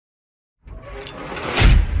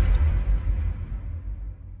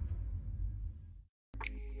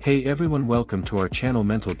Hey everyone, welcome to our channel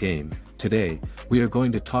Mental Game. Today, we are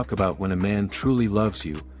going to talk about when a man truly loves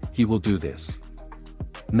you, he will do this.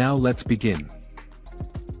 Now let's begin.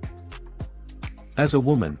 As a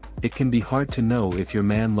woman, it can be hard to know if your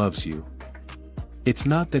man loves you. It's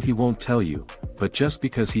not that he won't tell you, but just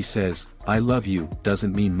because he says, "I love you,"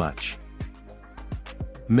 doesn't mean much.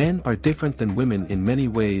 Men are different than women in many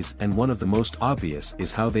ways, and one of the most obvious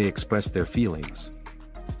is how they express their feelings.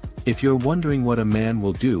 If you're wondering what a man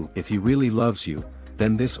will do if he really loves you,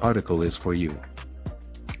 then this article is for you.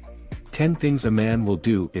 10 things a man will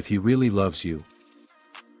do if he really loves you.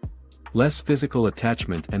 Less physical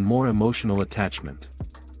attachment and more emotional attachment.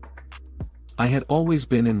 I had always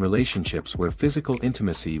been in relationships where physical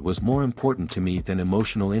intimacy was more important to me than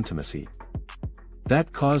emotional intimacy.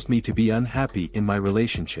 That caused me to be unhappy in my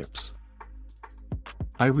relationships.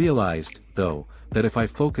 I realized, though, that if I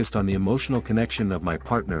focused on the emotional connection of my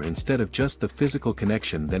partner instead of just the physical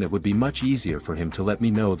connection, then it would be much easier for him to let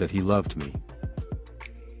me know that he loved me.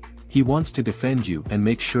 He wants to defend you and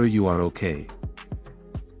make sure you are okay.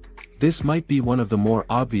 This might be one of the more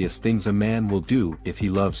obvious things a man will do if he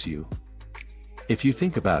loves you. If you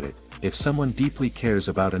think about it, if someone deeply cares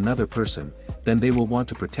about another person, then they will want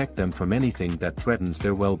to protect them from anything that threatens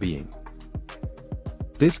their well-being.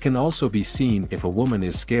 This can also be seen if a woman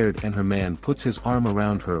is scared and her man puts his arm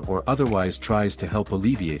around her or otherwise tries to help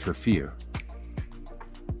alleviate her fear.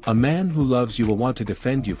 A man who loves you will want to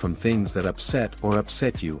defend you from things that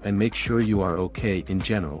upset you and make sure you are okay in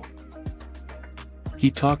general.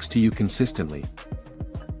 He talks to you consistently.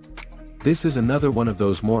 This is another one of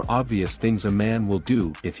those more obvious things a man will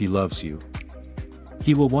do if he loves you.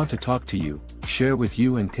 He will want to talk to you, share with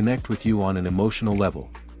you and connect with you on an emotional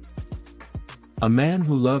level. A man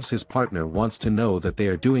who loves his partner wants to know that they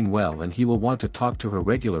are doing well, and he will want to talk to her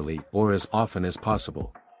regularly or as often as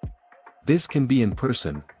possible. This can be in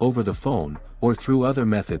person, over the phone, or through other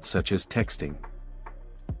methods such as texting.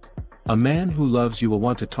 A man who loves you will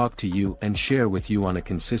want to talk to you and share with you on a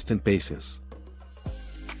consistent basis.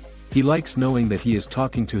 He likes knowing that he is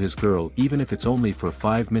talking to his girl even if it's only for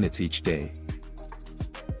 5 minutes each day.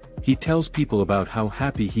 He tells people about how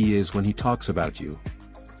happy he is when he talks about you.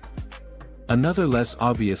 Another less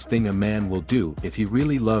obvious thing a man will do if he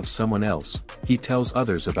really loves someone else, he tells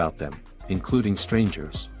others about them, including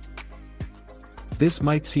strangers. This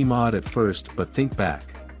might seem odd at first, but think back,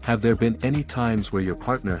 have there been any times where your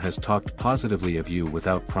partner has talked positively of you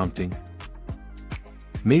without prompting?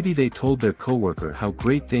 Maybe they told their coworker how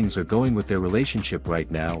great things are going with their relationship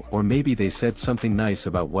right now, or maybe they said something nice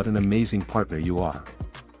about what an amazing partner you are.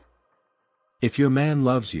 If your man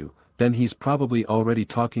loves you, then he's probably already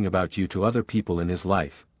talking about you to other people in his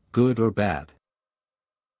life, good or bad.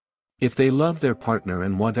 If they love their partner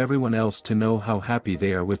and want everyone else to know how happy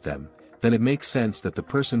they are with them, then it makes sense that the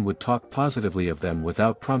person would talk positively of them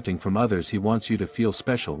without prompting from others. He wants you to feel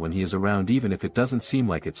special when he is around, even if it doesn't seem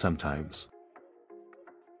like it sometimes.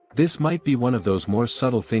 This might be one of those more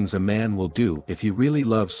subtle things a man will do if he really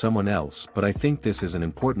loves someone else, but I think this is an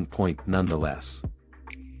important point nonetheless.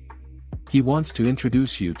 He wants to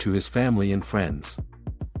introduce you to his family and friends.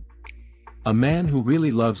 A man who really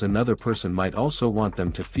loves another person might also want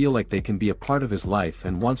them to feel like they can be a part of his life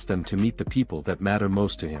and wants them to meet the people that matter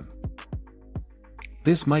most to him.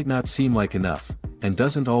 This might not seem like enough, and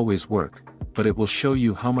doesn't always work, but it will show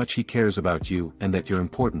you how much he cares about you and that you're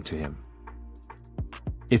important to him.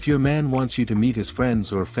 If your man wants you to meet his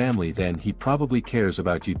friends or family, then he probably cares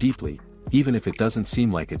about you deeply, even if it doesn't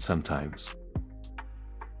seem like it sometimes.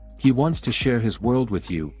 He wants to share his world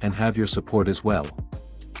with you and have your support as well.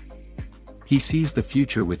 He sees the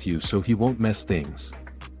future with you, so he won't mess things.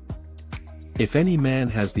 If any man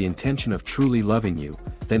has the intention of truly loving you,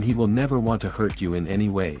 then he will never want to hurt you in any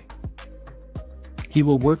way. He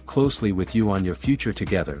will work closely with you on your future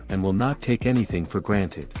together and will not take anything for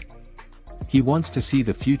granted. He wants to see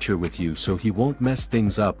the future with you, so he won't mess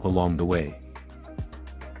things up along the way.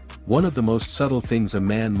 One of the most subtle things a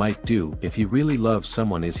man might do if he really loves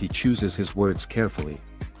someone is he chooses his words carefully.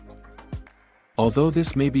 Although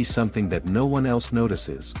this may be something that no one else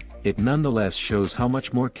notices, it nonetheless shows how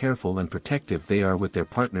much more careful and protective they are with their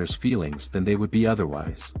partner's feelings than they would be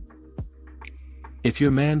otherwise. If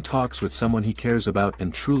your man talks with someone he cares about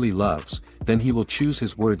and truly loves, then he will choose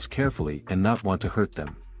his words carefully and not want to hurt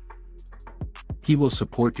them. He will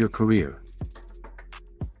support your career.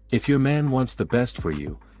 If your man wants the best for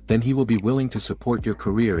you, then he will be willing to support your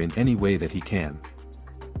career in any way that he can.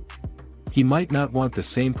 He might not want the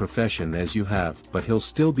same profession as you have, but he'll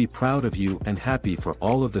still be proud of you and happy for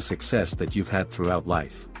all of the success that you've had throughout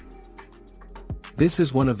life. This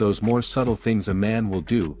is one of those more subtle things a man will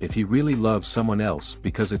do if he really loves someone else,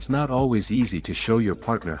 because it's not always easy to show your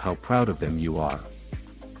partner how proud of them you are.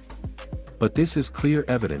 But this is clear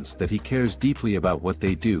evidence that he cares deeply about what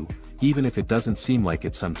they do, even if it doesn't seem like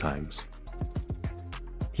it sometimes.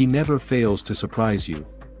 He never fails to surprise you.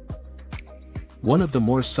 One of the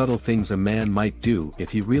more subtle things a man might do if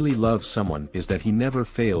he really loves someone is that he never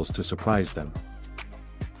fails to surprise them.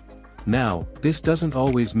 Now, this doesn't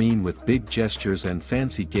always mean with big gestures and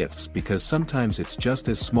fancy gifts, because sometimes it's just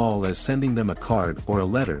as small as sending them a card or a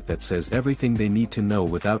letter that says everything they need to know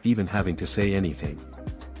without even having to say anything.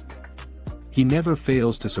 He never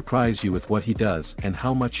fails to surprise you with what he does and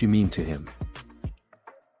how much you mean to him.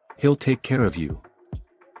 He'll take care of you.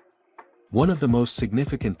 One of the most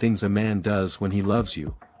significant things a man does when he loves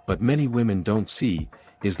you, but many women don't see,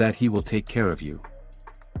 is that he will take care of you.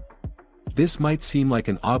 This might seem like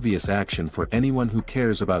an obvious action for anyone who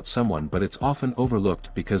cares about someone, but it's often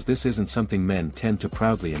overlooked because this isn't something men tend to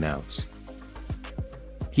proudly announce.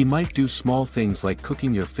 He might do small things like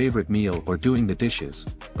cooking your favorite meal or doing the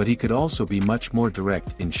dishes, but he could also be much more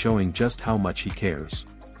direct in showing just how much he cares.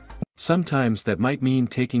 Sometimes that might mean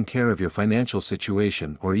taking care of your financial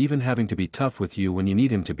situation or even having to be tough with you when you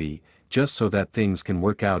need him to be, just so that things can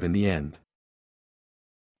work out in the end.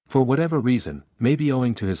 For whatever reason, maybe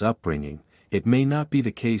owing to his upbringing, it may not be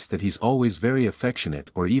the case that he's always very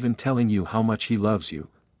affectionate or even telling you how much he loves you,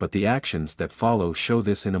 but the actions that follow show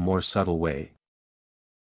this in a more subtle way.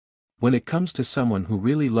 When it comes to someone who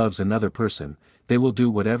really loves another person, they will do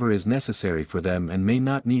whatever is necessary for them and may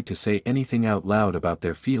not need to say anything out loud about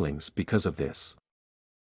their feelings because of this.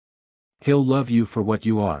 He'll love you for what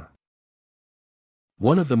you are.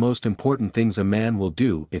 One of the most important things a man will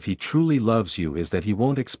do if he truly loves you is that he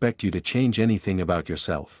won't expect you to change anything about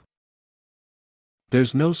yourself.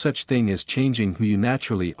 There's no such thing as changing who you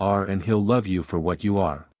naturally are, and he'll love you for what you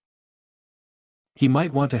are. He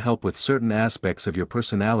might want to help with certain aspects of your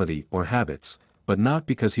personality or habits, but not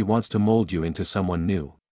because he wants to mold you into someone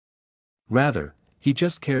new. Rather, he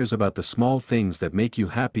just cares about the small things that make you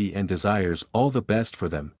happy and desires all the best for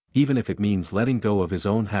them, even if it means letting go of his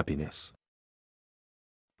own happiness.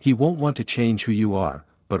 He won't want to change who you are,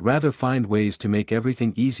 but rather find ways to make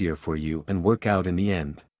everything easier for you and work out in the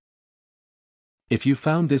end. If you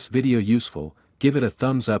found this video useful, give it a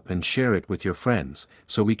thumbs up and share it with your friends,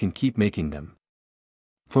 so we can keep making them.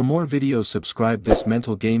 For more videos, subscribe this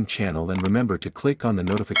Mental Game channel and remember to click on the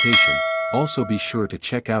notification. Also be sure to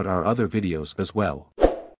check out our other videos as well.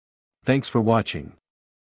 Thanks for watching.